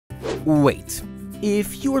Wait.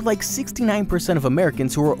 If you're like 69% of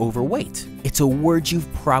Americans who are overweight, it's a word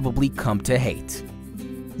you've probably come to hate.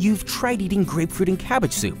 You've tried eating grapefruit and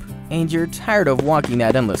cabbage soup, and you're tired of walking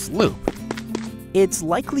that endless loop. It's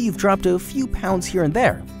likely you've dropped a few pounds here and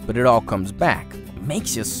there, but it all comes back.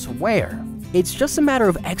 Makes you swear. It's just a matter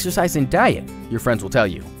of exercise and diet, your friends will tell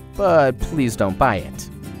you, but please don't buy it.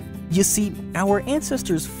 You see, our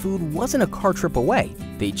ancestors' food wasn't a car trip away.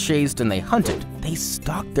 They chased and they hunted. They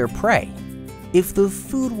stalked their prey. If the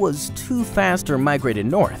food was too fast or migrated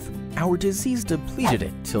north, our disease depleted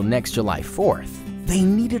it till next July 4th. They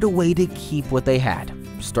needed a way to keep what they had.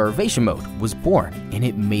 Starvation mode was born, and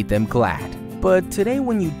it made them glad. But today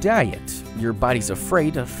when you diet, your body's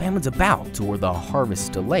afraid a famine's about or the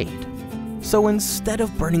harvest delayed. So instead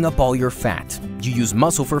of burning up all your fat, you use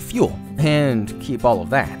muscle for fuel and keep all of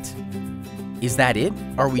that. Is that it?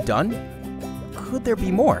 Are we done? Could there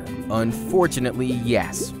be more? Unfortunately,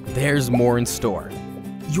 yes. There's more in store.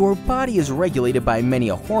 Your body is regulated by many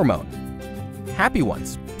a hormone. Happy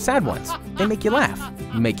ones, sad ones, they make you laugh,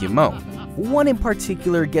 make you moan. One in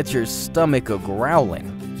particular gets your stomach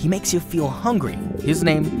a-growling. He makes you feel hungry. His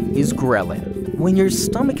name is ghrelin. When your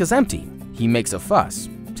stomach is empty, he makes a fuss,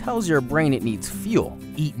 tells your brain it needs fuel.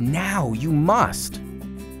 Eat now, you must.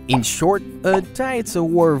 In short, a diet's a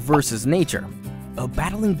war versus nature, a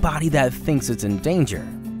battling body that thinks it's in danger.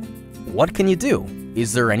 What can you do?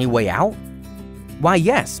 Is there any way out? Why,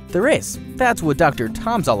 yes, there is. That's what Dr.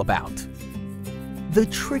 Tom's all about. The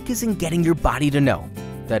trick is in getting your body to know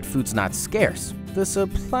that food's not scarce, the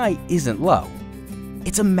supply isn't low.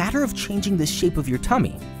 It's a matter of changing the shape of your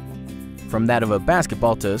tummy, from that of a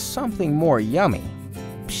basketball to something more yummy.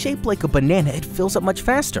 Shaped like a banana, it fills up much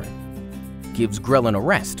faster. Gives ghrelin a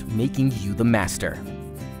rest, making you the master.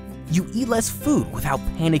 You eat less food without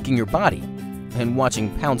panicking your body, and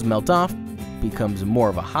watching pounds melt off becomes more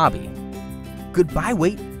of a hobby. Goodbye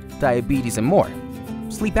weight, diabetes and more.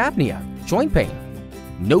 Sleep apnea, joint pain.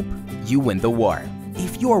 Nope, you win the war.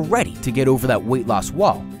 If you're ready to get over that weight loss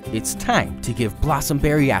wall, it's time to give Blossom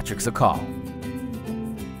Bariatrics a call.